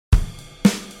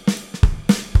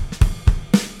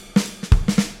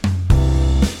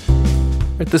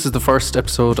This is the first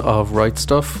episode of Right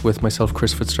Stuff with myself,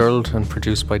 Chris Fitzgerald, and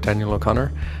produced by Daniel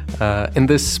O'Connor. In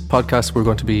this podcast, we're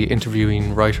going to be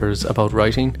interviewing writers about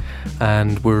writing,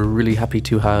 and we're really happy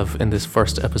to have in this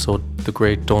first episode the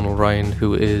great Donal Ryan,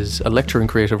 who is a lecturer in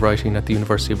creative writing at the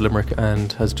University of Limerick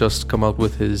and has just come out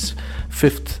with his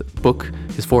fifth book,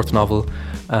 his fourth novel,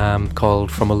 called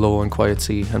From a Low and Quiet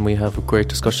Sea, and we have a great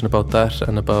discussion about that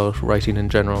and about writing in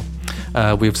general.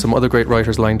 We have some other great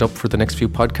writers lined up for the next few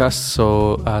podcasts,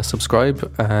 so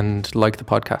subscribe and like the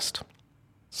podcast.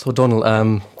 So Donal,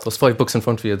 those 5 books in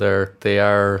front of you there, they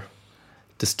are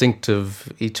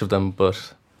distinctive, each of them,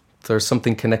 but there's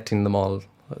something connecting them all.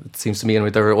 It seems to me, anyway,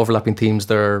 there are overlapping themes,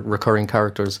 there are recurring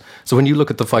characters. So when you look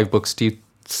at the 5 books, do you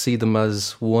see them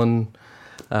as one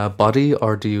body,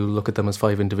 or do you look at them as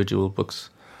 5 individual books?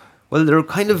 Well, they're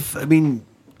kind of,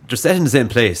 they're set in the same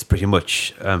place pretty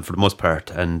much for the most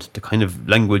part, and the kind of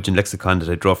language and lexicon that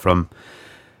I draw from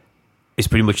is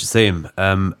pretty much the same.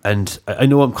 And I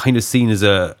know I'm kind of seen as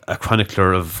a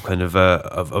chronicler of kind of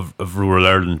rural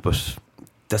Ireland, but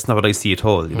that's not what I see at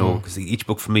all, you know, because each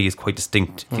book for me is quite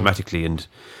distinct thematically, and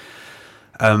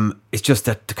it's just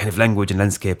that the kind of language and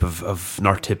landscape of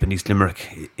North Tip and East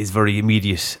Limerick is very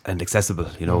immediate and accessible,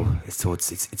 you know. So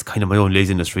it's kind of my own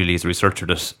laziness really as a researcher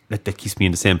that keeps me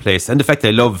in the same place, and the fact that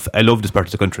I love this part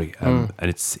of the country, and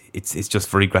it's just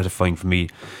very gratifying for me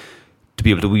to be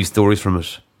able to weave stories from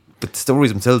it. But the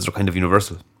stories themselves are kind of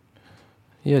universal.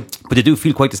 Yeah, but they do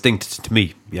feel quite distinct to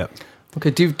me. Yeah.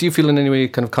 Okay. Do you feel in any way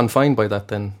kind of confined by that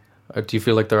then? Or do you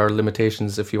feel like there are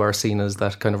limitations if you are seen as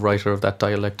that kind of writer of that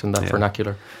dialect and that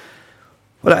vernacular?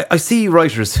 Well, I see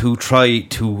writers who try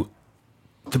to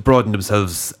broaden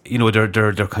themselves, you know,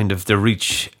 their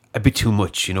reach a bit too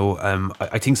much, you know.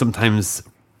 I think sometimes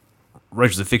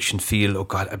writers of fiction feel, oh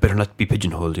God, I better not be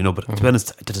pigeonholed, you know, but to be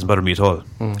honest, that doesn't bother me at all.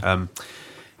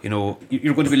 You know,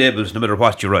 you're going to be labelled no matter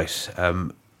what you write.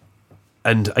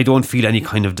 And I don't feel any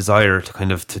kind of desire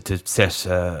to set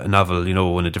a novel, you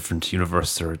know, in a different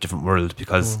universe or a different world,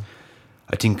 because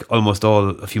I think almost all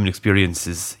of human experience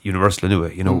is universal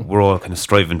anyway. You know, we're all kind of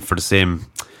striving for the same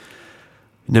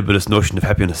nebulous notion of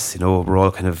happiness. You know, we're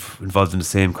all kind of involved in the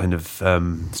same kind of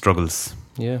struggles.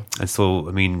 Yeah. And so,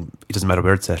 it doesn't matter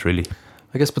where it's at, really.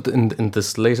 I guess, but in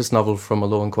this latest novel, From a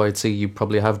Low and Quiet Sea, you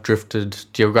probably have drifted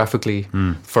geographically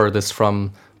furthest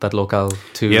from that locale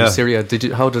to Syria.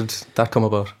 How did that come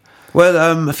about?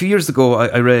 Well, a few years ago,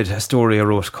 I read a story I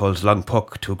wrote called Long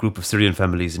Puck to a group of Syrian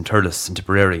families in Turles in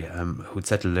Tipperary who'd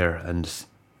settled there. And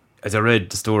as I read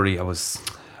the story, I was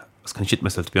kind of shitting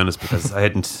myself, to be honest, because I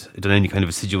hadn't done any kind of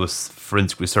assiduous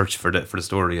forensic research for the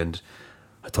story. And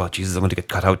I thought, Jesus, I'm going to get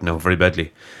cut out now very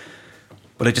badly.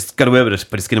 But I just got away with it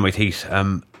by the skin of my teeth. But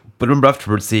I remember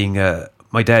afterwards seeing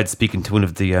my dad speaking to one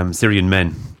of the Syrian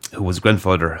men who was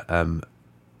grandfather,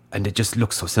 and it just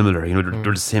looks so similar, you know.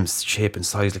 They're the same shape and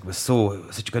size. Like, it was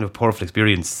such a kind of powerful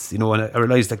experience, you know. And I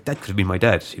realised, like, that could have been my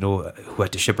dad, you know, who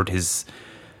had to shepherd his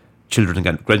children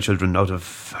and grandchildren out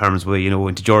of harm's way, you know,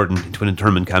 into Jordan, into an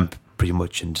internment camp, pretty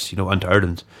much, and, you know, onto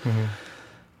Ireland.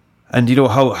 And you know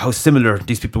how similar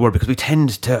these people were, because we tend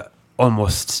to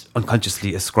almost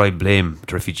unconsciously ascribe blame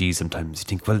to refugees sometimes. You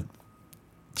think, well,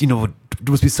 you know,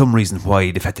 there must be some reason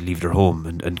why they've had to leave their home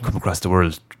and come across the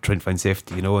world trying to find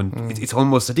safety, you know. And it's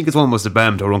almost, I think it's almost a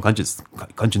balm to our own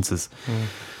consciences. And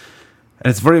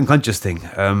it's a very unconscious thing.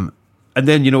 And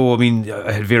then, you know,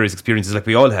 I had various experiences, like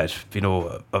we all had, you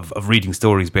know, of reading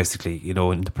stories, basically, you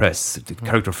know, in the press. The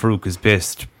character Farouk is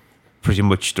based pretty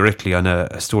much directly on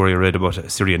a story I read about a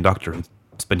Syrian doctor who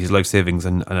spent his life savings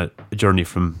on a journey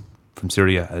from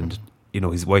Syria, and, you know,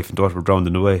 his wife and daughter were drowned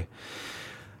in the way.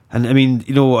 And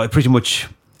you know, I pretty much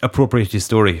appropriated his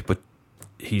story, but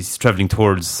he's travelling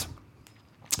towards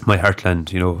my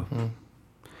heartland, you know.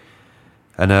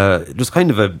 And it was kind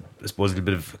of I suppose, a little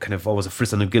bit of kind of always a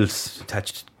frisson of guilt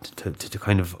attached to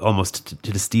kind of almost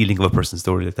to the stealing of a person's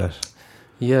story like that.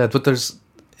 Yeah, but there's,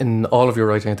 in all of your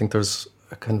writing, I think there's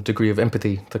a kind of degree of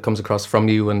empathy that comes across from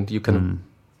you, and you can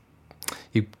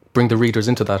you bring the readers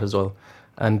into that as well.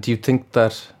 And do you think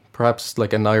that perhaps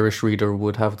like an Irish reader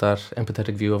would have that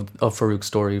empathetic view of Farouk's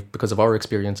story because of our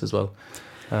experience as well?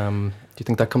 Do you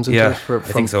think that comes into it I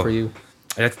think so. For you?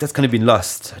 That's kind of been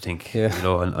lost, I think, you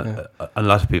know, on a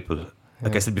lot of people.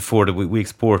 Like I said before, that we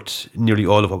export nearly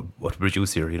all of what we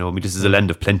produce here, you know. This is a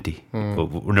land of plenty, but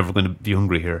we're never going to be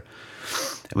hungry here.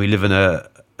 And we live in a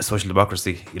social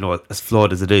democracy, you know, as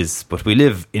flawed as it is, but we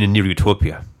live in a near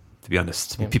utopia, to be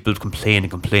honest. People complain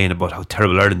about how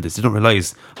terrible Ireland is. They don't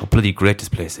realise how bloody great this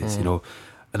place is, you know,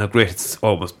 and how great it's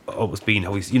always been.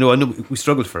 How I know we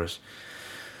struggled for it.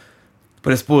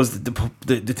 But I suppose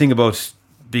the thing about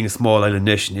being a small island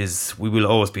nation is we will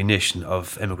always be a nation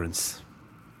of immigrants.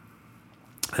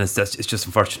 And it's just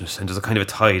unfortunate. And there's a kind of a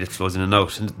tide that flows in and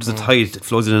out. And there's a tide that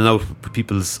flows in and out with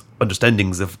people's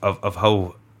understandings of how,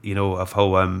 of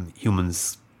how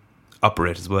humans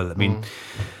operate as well. I mean,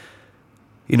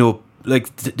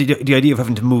 like the idea of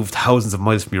having to move thousands of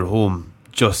miles from your home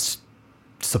just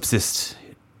to subsist,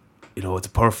 it's a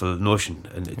powerful notion,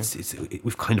 and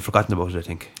we've kind of forgotten about it, I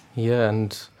think. Yeah,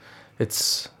 and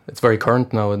it's very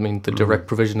current now. I mean, the direct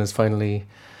provision is finally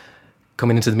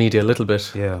coming into the media a little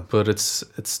bit. Yeah, but it's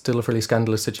still a fairly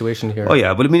scandalous situation here. Oh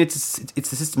yeah, but I mean, it's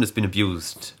a system that's been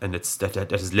abused, and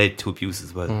that has led to abuse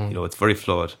as well. It's very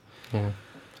flawed.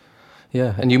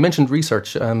 Yeah, and you mentioned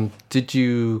research.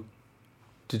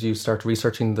 Did you start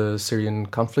researching the Syrian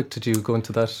conflict? Did you go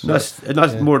into that?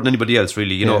 Not more than anybody else,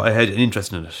 really. I had an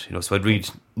interest in it. So I'd read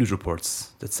news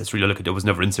reports. That's really all I could do. I was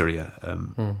never in Syria.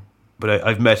 But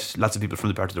I've met lots of people from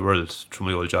the part of the world through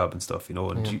my old job and stuff,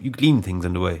 and you glean things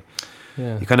on the way.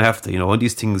 Yeah. You kind of have to, and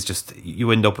these things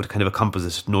you end up with kind of a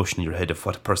composite notion in your head of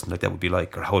what a person like that would be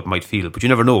like or how it might feel, but you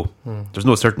never know. There's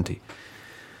no certainty.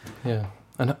 Yeah.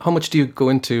 And how much do you go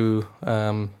into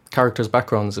characters'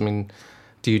 backgrounds? I mean,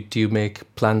 do you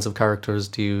make plans of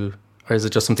characters? Or is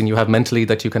it just something you have mentally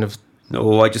that you kind of...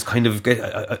 No, I just kind of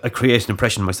I create an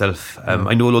impression myself.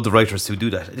 I know a lot of writers who do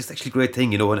that. It's actually a great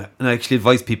thing, and I actually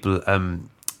advise people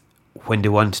when they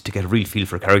want to get a real feel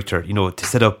for a character, to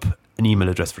set up an email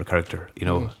address for a character,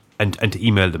 and to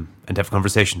email them and have a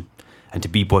conversation and to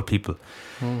be both people.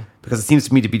 Because it seems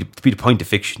to me to be the point of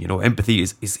fiction. Empathy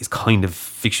is kind of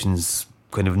fiction's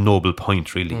kind of noble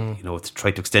point, really. To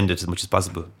try to extend it as much as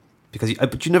possible,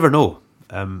 but you never know.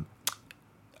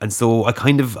 And so I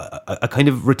kind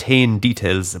of retain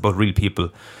details about real people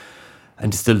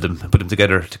and distill them and put them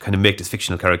together to kind of make this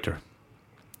fictional character.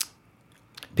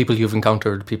 People you've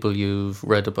encountered, people you've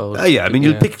read about. Yeah, I mean,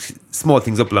 you'll pick small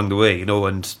things up along the way,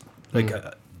 and like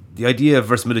the idea of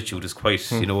verisimilitude is quite,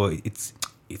 it's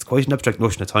quite an abstract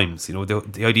notion at times.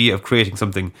 The idea of creating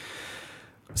something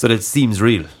so that it seems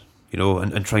real,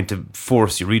 and trying to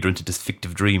force your reader into this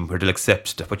fictive dream where they'll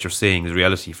accept that what you're saying is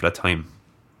reality for that time.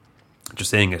 Just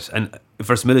saying it, and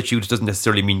verisimilitude doesn't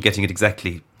necessarily mean getting it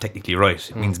exactly technically right.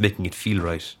 It means making it feel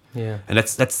right. Yeah, and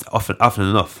that's often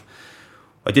enough.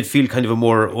 I did feel kind of a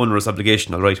more onerous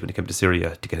obligation, all right, when it came to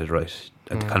Syria to get it right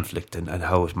and the conflict and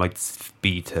how it might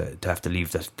be to have to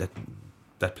leave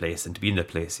that place and to be in that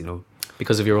place,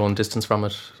 because of your own distance from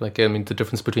it. Like, I mean, the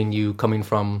difference between you coming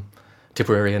from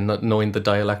Tipperary and not knowing the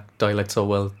dialect so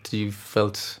well. Do you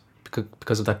felt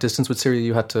because of that distance with Syria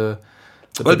you had to?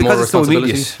 Because it's so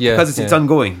immediate, because it's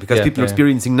ongoing, because people are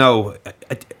experiencing now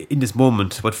in this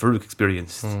moment what Farouk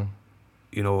experienced.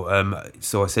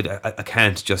 So I said I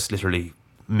can't just literally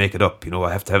make it up.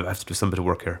 I have to do some bit of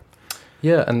work here.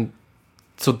 Yeah, and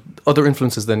so other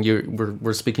influences then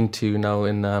we're speaking to now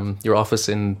in your office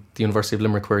in the University of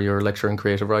Limerick, where you're a lecturer in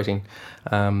creative writing.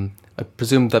 I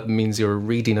presume that means you're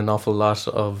reading an awful lot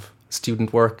of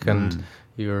student work, and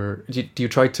do you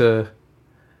try to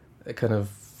kind of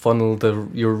funnel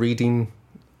your reading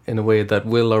in a way that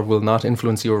will or will not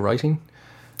influence your writing?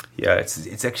 Yeah,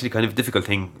 it's actually kind of a difficult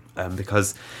thing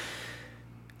because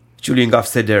Julian Gough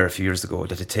said there a few years ago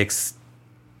that it takes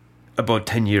about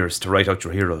 10 years to write out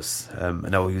your heroes. And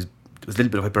now there was a little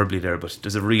bit of hyperbole there, but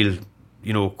there's a real,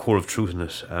 core of truth in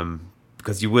it.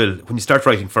 Because when you start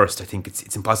writing first, I think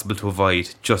it's impossible to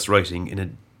avoid just writing in a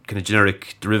kind of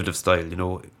generic derivative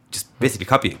style, just basically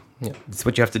copying. Yeah. It's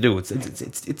what you have to do.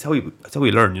 It's how you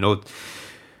learn,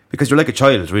 because you're like a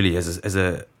child really as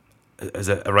a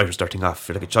writer starting off.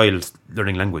 You're like a child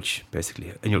learning language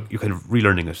basically, and you're kind of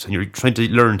relearning it, and you're trying to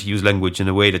learn to use language in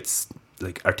a way that's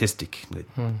like artistic.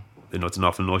 It's an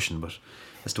awful notion, but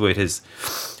that's the way it is,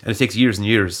 and it takes years and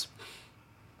years.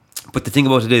 But the thing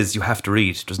about it is, you have to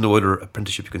read. There's no other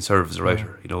apprenticeship you can serve as a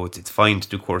writer. It's fine to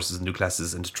do courses and do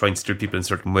classes and to try and steer people in a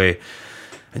certain way,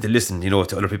 and to listen, to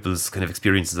other people's kind of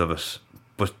experiences of it.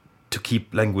 But to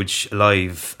keep language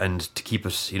alive and to keep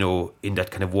it, in that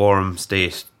kind of warm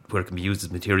state where it can be used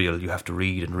as material, you have to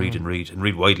read and read and read and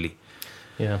read widely.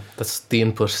 Yeah, that's the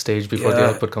input stage before the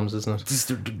output comes, isn't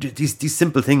it? These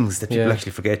simple things that people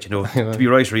actually forget, To be a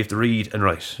writer, you have to read and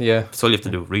write. Yeah. That's all you have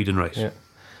to do, read and write. Yeah.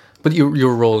 But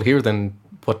your role here then,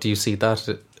 what do you see that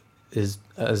is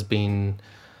as being,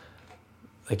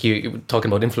 like you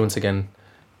talking about influence again,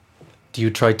 do you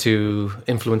try to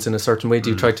influence in a certain way? Do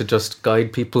you try to just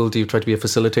guide people? Do you try to be a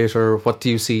facilitator? What do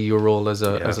you see your role as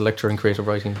a lecturer in creative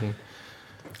writing?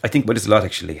 I think about this a lot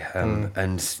actually,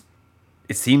 and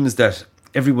it seems that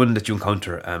everyone that you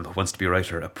encounter who wants to be a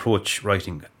writer approach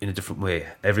writing in a different way.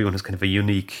 Everyone has kind of a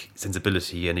unique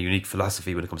sensibility and a unique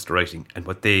philosophy when it comes to writing, and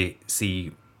what they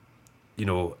see, you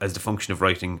know, as the function of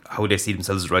writing, how they see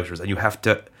themselves as writers, and you have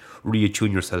to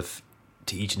reattune yourself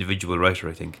to each individual writer,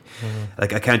 I think.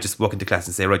 Like, I can't just walk into class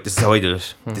and say, right, this is how I did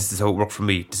it, this is how it worked for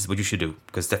me, this is what you should do,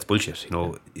 because that's bullshit. You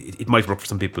know, it might work for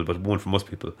some people, but it won't for most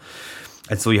people.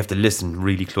 And so you have to listen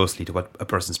really closely to what a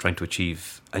person's trying to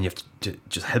achieve, and you have to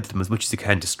just help them as much as you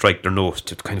can to strike their note,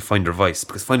 to kind of find their voice,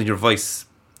 because finding your voice,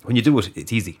 when you do it,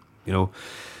 it's easy, you know.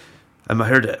 I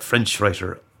heard a French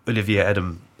writer, Olivier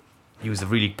Adam, use a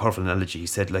really powerful analogy. He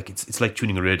said, like, it's like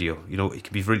tuning a radio. You know, it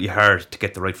can be really hard to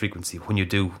get the right frequency. When you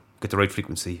do get the right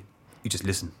frequency, you just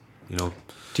listen, you know.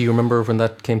 Do you remember when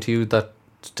that came to you, that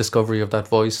discovery of that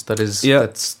voice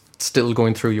that's still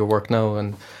going through your work now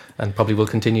and probably will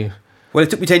continue? Well, it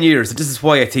took me 10 years. This is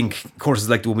why I think courses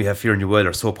like the one we have here in New Well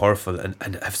are so powerful and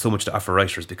have so much to offer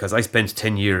writers, because I spent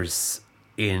 10 years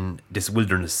in this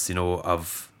wilderness, you know,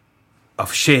 of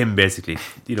shame, basically.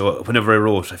 You know, whenever I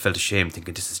wrote, I felt ashamed,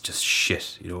 thinking this is just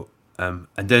shit, you know.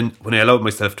 And then when I allowed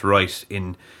myself to write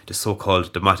in the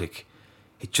so-called dramatic,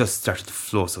 it just started to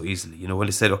flow so easily. You know, when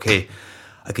I said, okay,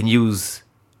 I can use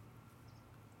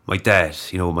my dad,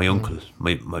 you know, my uncle,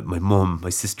 my mum,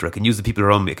 my sister, I can use the people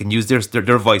around me, I can use their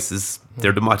voices,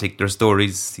 their dramatic, their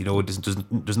stories, you know,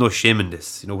 there's no shame in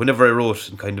this. You know, whenever I wrote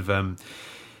in kind of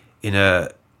in a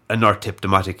North Tip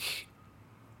dramatic,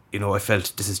 you know, I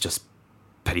felt this is just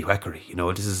petty whackery, you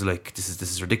know, this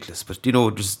is ridiculous. But, you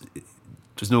know, there's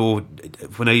no,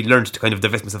 when I learned to kind of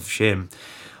divest myself of shame,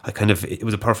 it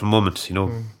was a powerful moment, you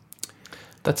know.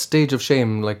 That stage of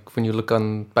shame, like when you look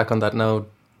back on that now,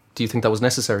 do you think that was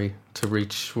necessary to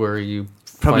reach where you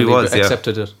probably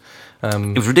accepted it?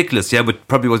 It was ridiculous, yeah, but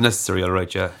probably was necessary, all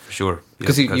right, yeah, for sure.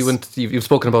 Because you've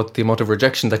spoken about the amount of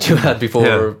rejection that you had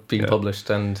before being published,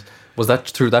 and was that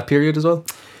through that period as well?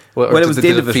 Well, it was the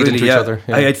end of it, really, yeah.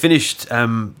 I had finished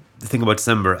The Thing About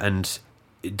December, and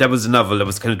that was a novel that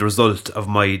was kind of the result of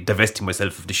my divesting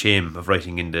myself of the shame of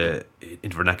writing in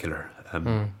vernacular.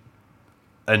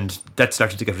 And that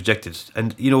started to get rejected.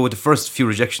 And, you know, the first few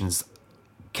rejections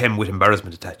came with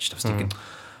embarrassment attached. I was thinking,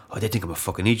 they think I'm a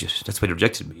fucking idiot. That's why they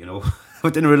rejected me, you know.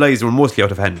 But then I realised they were mostly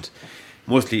out of hand.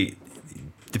 Mostly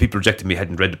the people rejecting me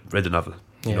hadn't read the novel.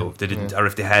 You know, they didn't, or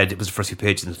if they had, it was the first few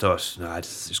pages and they thought, nah,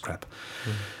 this is just crap.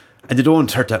 And they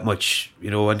don't hurt that much, you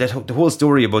know. And that the whole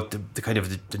story about the kind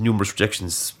of the numerous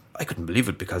rejections, I couldn't believe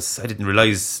it, because I didn't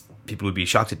realise people would be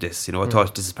shocked at this. You know, I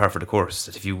thought this is par for the course,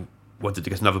 that if you wanted to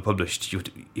get a novel published,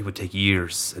 it would take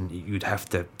years, and you'd have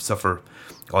to suffer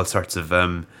all sorts of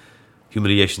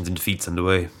humiliations and defeats on the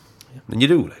way. And you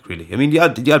do, like, really. I mean, the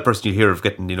odd person you hear of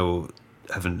getting, you know,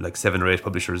 having like 7 or 8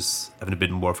 publishers having a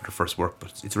bid more for their first work,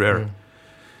 but it's rare.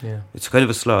 Yeah, it's kind of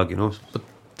a slog, you know. But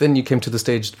then you came to the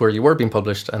stage where you were being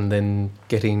published and then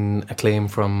getting acclaim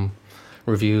from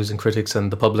reviews and critics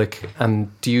and the public.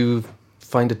 And do you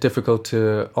find it difficult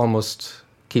to almost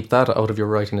keep that out of your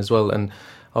writing as well? And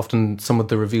often some of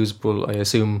the reviews will, I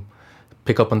assume,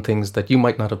 pick up on things that you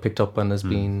might not have picked up on as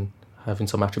being having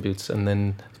some attributes, and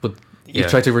then but you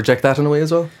try to reject that in a way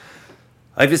as well.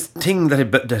 I have this thing that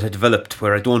I developed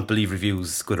where I don't believe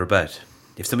reviews, good or bad.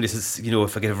 If somebody says, you know,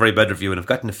 if I get a very bad review, and I've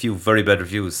gotten a few very bad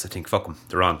reviews, I think, fuck them,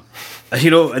 they're wrong. You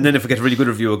know, and then if I get a really good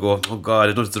review, I go, oh God,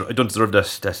 I don't deserve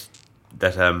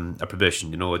that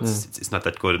approbation. You know, it's not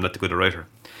that good. I'm not that good a writer.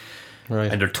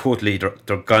 Right. And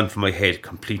they're gone from my head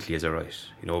completely as I write.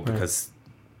 You know, because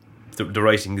the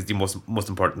writing is the most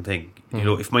important thing. You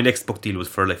know, if my next book deal was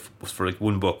for like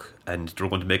one book and they were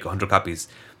going to make 100 copies,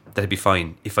 that'd be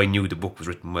fine if I knew the book was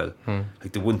written well.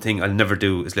 Like, the one thing I'll never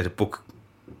do is let a book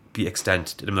be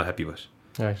extant that I'm not happy with.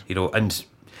 Right. You know, and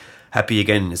happy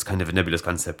again is kind of a nebulous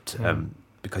concept,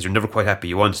 because you're never quite happy.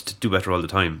 You want to do better all the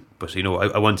time, but, you know,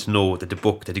 I want to know that the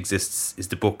book that exists is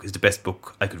the best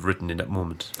book I could have written in that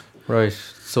moment. Right.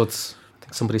 So it's, I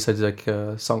think somebody said, like,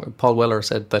 song. Paul Weller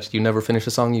said that you never finish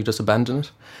a song, you just abandon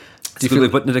it. It's a good way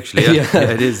of putting it, actually. Yeah,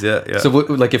 yeah, it is. Yeah, yeah. So,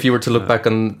 like, if you were to look back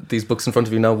on these books in front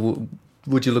of you now,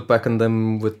 would you look back on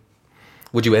them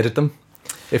would you edit them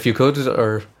if you could,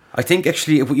 or? I think,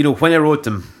 actually, you know, when I wrote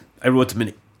them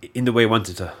in the way I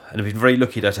wanted to, and I've been very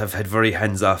lucky that I've had very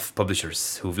hands-off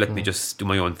publishers who've let me just do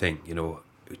my own thing, you know,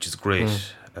 which is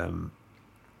great. And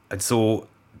so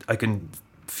I can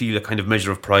feel a kind of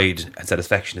measure of pride and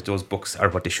satisfaction that those books are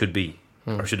what they should be,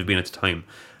 or should have been at the time,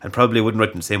 and probably wouldn't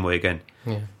write them the same way again.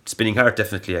 Spinning Heart,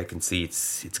 definitely, I can see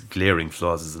its glaring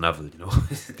flaws as a novel, you know.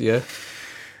 Yeah.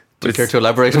 Do you care to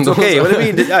elaborate on those? Okay, well,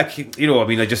 I mean, I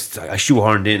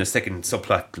shoehorned in a second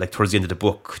subplot like towards the end of the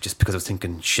book, just because I was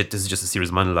thinking, shit, this is just a series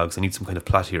of monologues. I need some kind of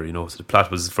plot here, So the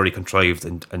plot was very contrived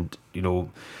and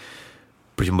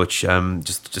pretty much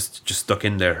just stuck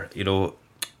in there.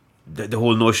 The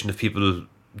whole notion of people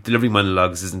delivering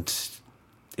monologues isn't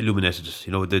illuminated.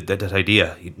 That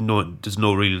idea. There's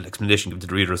no real explanation given to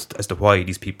the reader as to why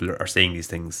these people are saying these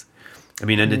things. I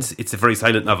mean, and it's a very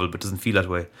silent novel, but doesn't feel that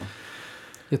way.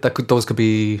 Yeah, those could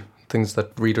be things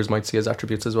that readers might see as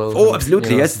attributes as well. Oh,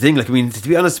 absolutely. That's the thing. Like, I mean, to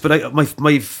be honest, but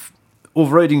my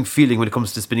overriding feeling when it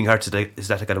comes to Spinning Hearts today is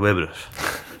that I got away with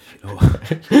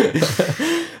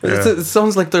it. It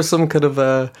sounds like there's some kind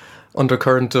of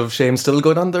undercurrent of shame still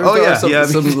going on there. Oh, yeah.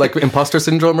 Some like imposter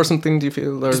syndrome or something. Do you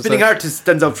feel? Spinning Hearts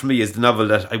stands out for me as the novel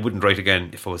that I wouldn't write again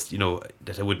if I was,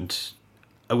 that I wouldn't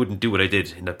do what I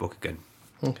did in that book again.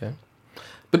 Okay.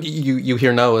 But you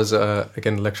hear now as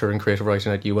again lecturer in creative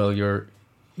writing at UL, you're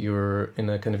in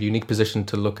a kind of unique position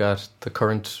to look at the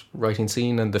current writing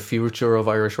scene and the future of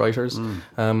Irish writers.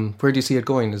 Where do you see it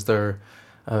going? Is there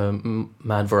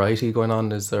mad variety going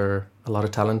on? Is there a lot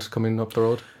of talent coming up the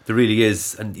road? There really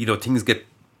is, and things get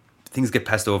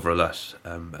passed over a lot,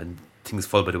 and things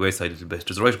fall by the wayside a little bit.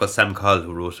 There's a writer called Sam Call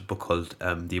who wrote a book called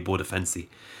The Abode of Fancy,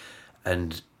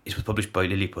 and it was published by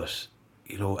Lilliput.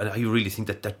 And I really think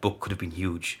that book could have been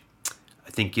huge.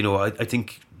 I think, I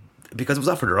think because it was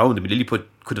offered around. I mean, Lilliput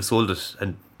could have sold it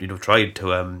and, tried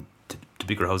to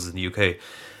bigger houses in the UK.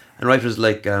 And writers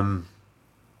like,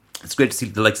 it's great to see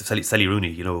the likes of Sally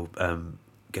Rooney,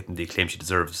 getting the acclaim she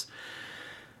deserves.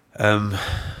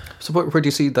 So where do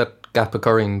you see that gap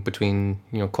occurring between,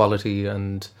 quality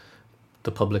and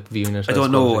the public viewing it? I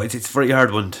don't know. It's a very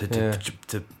hard one to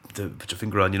put your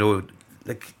finger on,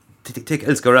 like... Take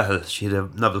Elsa Rahal. She had a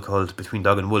novel called Between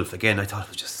Dog and Wolf. Again, I thought it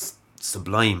was just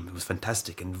sublime. It was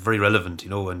fantastic and very relevant,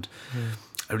 and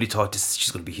I really thought she's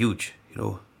going to be huge,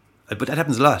 But that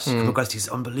happens a lot. Come across these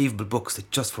unbelievable books that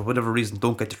just for whatever reason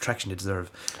don't get the traction they deserve.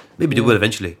 Maybe they will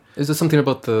eventually. Is there something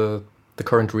about the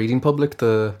current reading public,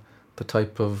 the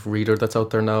type of reader that's out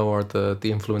there now, or the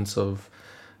influence of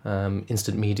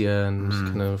instant media and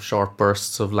kind of short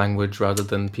bursts of language rather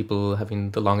than people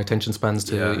having the long attention spans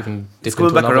to even dip it's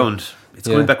coming into back around. It's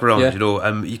coming back around.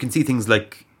 Yeah. You can see things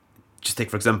like, just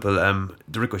take for example,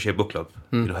 the Ricochet Book Club.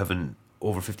 Having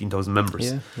over 15,000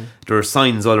 members. There are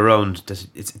signs all around that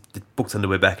the book's on the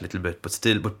way back a little bit,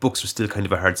 but books are still kind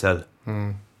of a hard sell.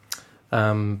 And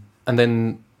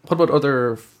then what about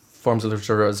other forms of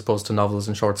literature as opposed to novels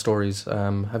and short stories?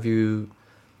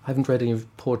 I haven't read any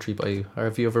poetry by you.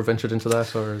 Have you ever ventured into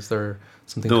that, or is there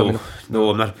something coming up?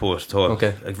 No, I'm not a poet at all.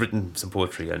 Okay. I've written some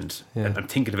poetry, and I'm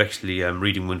thinking of actually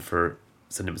reading one for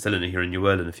Sunday Massillana here in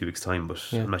UL in a few weeks' time, but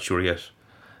I'm not sure yet.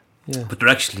 Yeah. But they're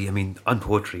actually, on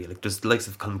poetry, like there's the likes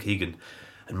of Colm Keegan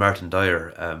and Martin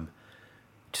Dyer,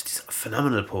 just these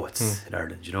phenomenal poets in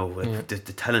Ireland,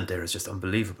 the talent there is just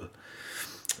unbelievable.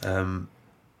 And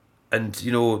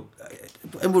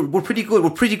we're pretty good. We're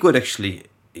pretty good actually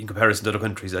in comparison to other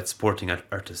countries at supporting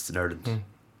artists in Ireland.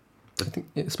 I think,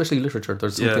 especially literature,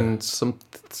 there's something,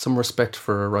 some respect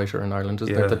for a writer in Ireland,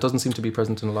 isn't there? That doesn't seem to be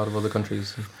present in a lot of other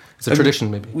countries. It's a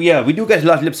tradition, maybe. Yeah, we do get a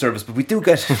lot of lip service, but we do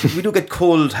get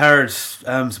cold, hard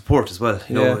support as well.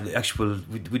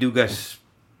 We do get,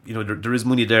 there is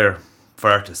money there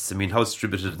for artists. I mean, how it's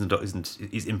distributed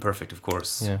is imperfect, of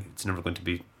course. Yeah. It's never going to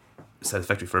be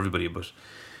satisfactory for everybody, but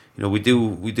we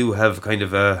do have kind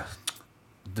of the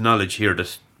knowledge here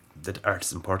that art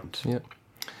is important. Yeah.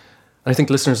 I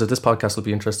think listeners of this podcast will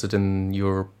be interested in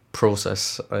your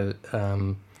process,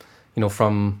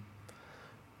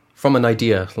 from an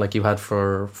idea like you had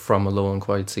From a Low and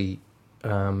Quiet Sea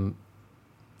to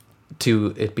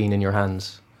it being in your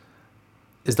hands.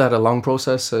 Is that a long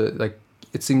process? It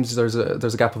seems there's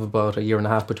a gap of about a year and a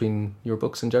half between your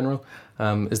books in general.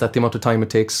 Is that the amount of time it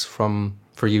takes for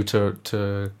you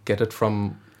to get it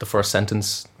from the first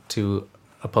sentence to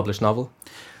a published novel?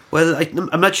 Well,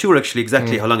 I'm not sure actually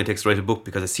exactly how long it takes to write a book,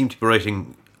 because I seem to be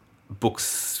writing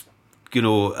books,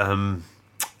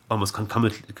 almost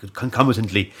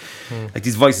concomitantly. Like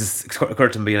these voices occur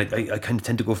to me, and I kind of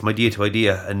tend to go from idea to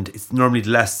idea, and it's normally the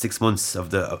last 6 months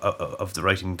of the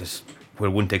writing where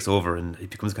one takes over, and it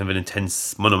becomes kind of an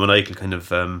intense monomaniacal kind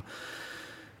of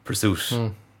pursuit.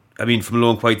 I mean, From a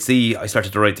Low and Quiet Sea, I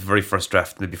started to write the very first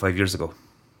draft maybe 5 years ago.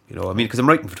 Because I'm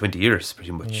writing for 20 years,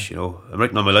 pretty much, I'm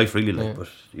writing all my life, really, but,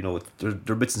 there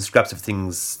are bits and scraps of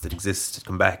things that exist, that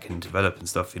come back and develop and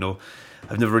stuff,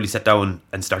 I've never really sat down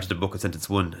and started a book at sentence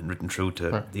one and written through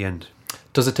to the end.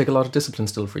 Does it take a lot of discipline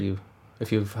still for you?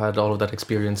 if you've had all of that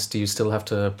experience, do you still have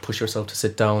to push yourself to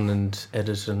sit down and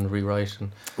edit and rewrite?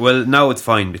 Well, now it's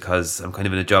fine because I'm kind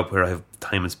of in a job where I have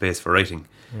time and space for writing,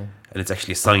 and it's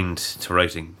actually assigned to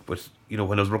writing. But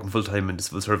when I was working full time in the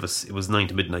civil service, it was 9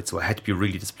 to midnight, so I had to be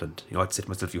really disciplined. I'd say to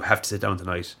myself, you have to sit down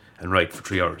tonight and write for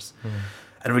 3 hours.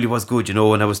 And it really was good,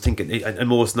 and I was thinking, and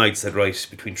most nights I'd write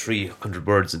between 300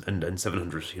 words and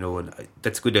 700, and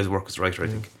that's a good day's work as a writer, I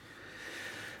think.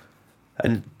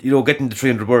 And, getting the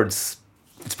 300 words,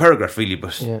 it's a paragraph really,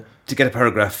 but to get a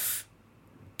paragraph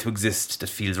to exist that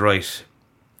feels right,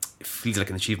 it feels like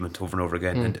an achievement over and over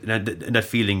again. And that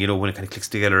feeling, when it kind of clicks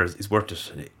together is worth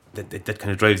it. And that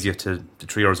kind of drives you to the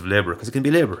 3 hours of labour, because it can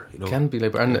be labour. It can be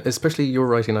labour, and especially your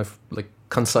writing. I've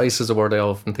concise is a word I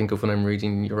often think of when I'm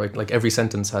reading your writing. Every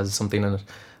sentence has something in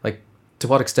it. To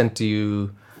what extent do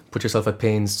you put yourself at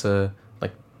pains to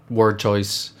word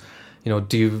choice?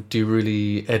 Do you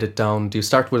really edit down? Do you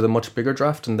start with a much bigger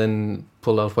draft and then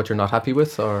pull out what you're not happy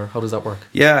with, or how does that work?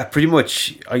 Yeah, pretty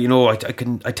much. I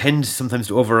tend sometimes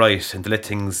to overwrite and to let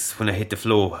things, when I hit the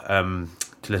flow,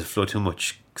 to let it flow too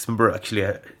much. Because remember, actually,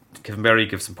 Kevin Barry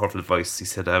gives some powerful advice. He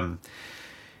said,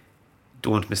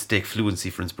 don't mistake fluency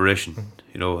for inspiration.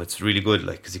 It's really good,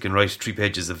 because you can write 3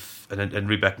 pages and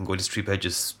read back and go, these 3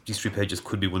 pages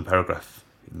could be 1 paragraph,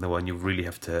 and you really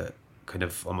have to kind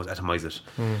of almost atomize it.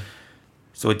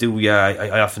 So I do,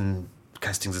 I often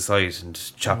cast things aside and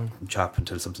chop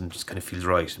until something just kind of feels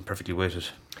right and perfectly weighted.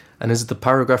 And is it the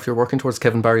paragraph you're working towards?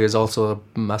 Kevin Barry is also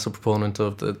a massive proponent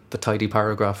of the tidy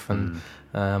paragraph and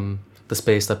the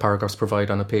space that paragraphs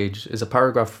provide on a page. Is a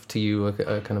paragraph to you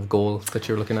a kind of goal that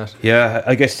you're looking at? Yeah,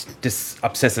 I guess this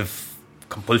obsessive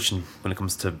compulsion when it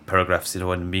comes to paragraphs,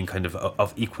 and being kind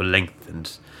of equal length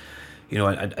and,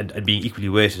 and being equally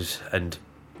weighted and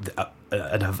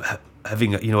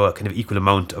having a kind of equal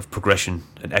amount of progression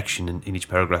and action in each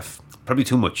paragraph. Probably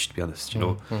too much, to be honest,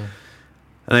 And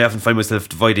I often find myself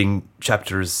dividing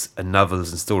chapters and novels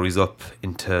and stories up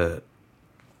into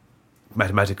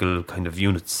mathematical kind of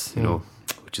units,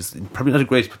 which is probably not a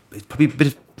great. It's probably a bit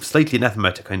of slightly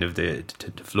anathema to kind of the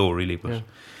flow, really, but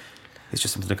it's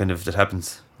just something that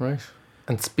happens. Right.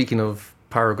 And speaking of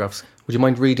paragraphs, would you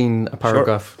mind reading a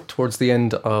paragraph towards the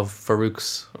end of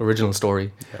Farouk's original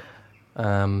story? Yeah.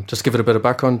 Just give it a bit of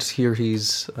background. Here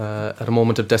he's at a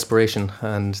moment of desperation,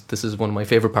 and this is one of my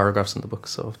favourite paragraphs in the book,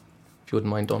 so if you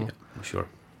wouldn't mind, Donal. Yeah, I'm sure.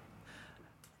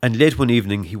 And late one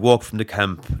evening he walked from the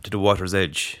camp to the water's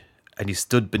edge, and he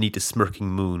stood beneath the smirking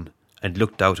moon and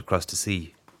looked out across the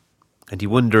sea, and he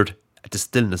wondered at the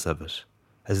stillness of it,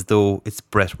 as though its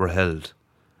breath were held,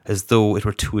 as though it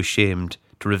were too ashamed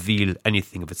to reveal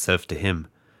anything of itself to him,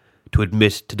 to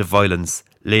admit to the violence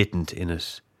latent in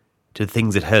it, to the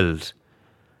things it held.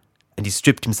 And he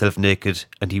stripped himself naked,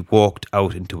 and he walked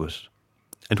out into it.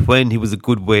 And when he was a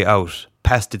good way out,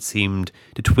 past it seemed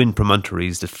the twin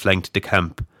promontories that flanked the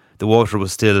camp, the water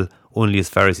was still only as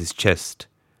far as his chest.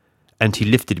 And he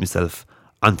lifted himself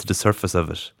onto the surface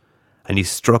of it, and he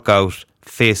struck out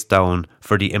face down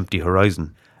for the empty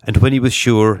horizon. And when he was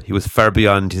sure he was far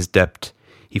beyond his depth,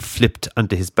 he flipped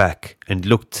onto his back and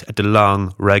looked at the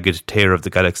long, ragged tear of the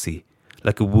galaxy,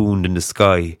 like a wound in the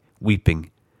sky,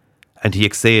 weeping. And he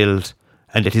exhaled,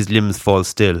 and let his limbs fall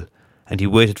still, and he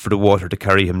waited for the water to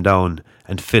carry him down,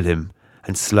 and fill him,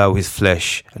 and slough his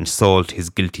flesh, and salt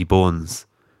his guilty bones.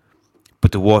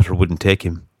 But the water wouldn't take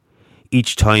him.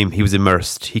 Each time he was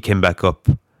immersed, he came back up,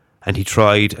 and he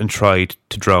tried and tried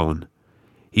to drown.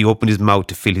 He opened his mouth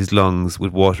to fill his lungs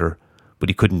with water, but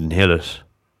he couldn't inhale it.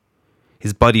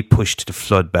 His body pushed the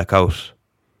flood back out.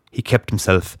 He kept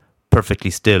himself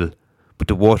perfectly still, but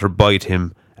the water buoyed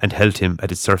him and held him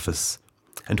at its surface.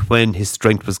 And when his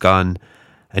strength was gone,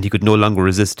 and he could no longer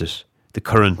resist it, the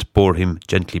current bore him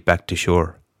gently back to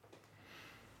shore.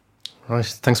 Right,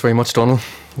 thanks very much, Donal.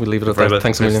 We'll leave it at that.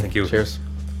 Thanks a million. Thank you. Cheers.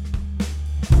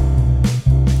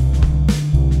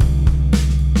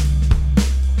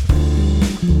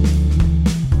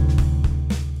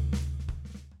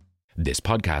 This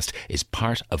podcast is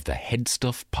part of the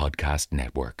Headstuff Podcast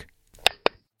Network.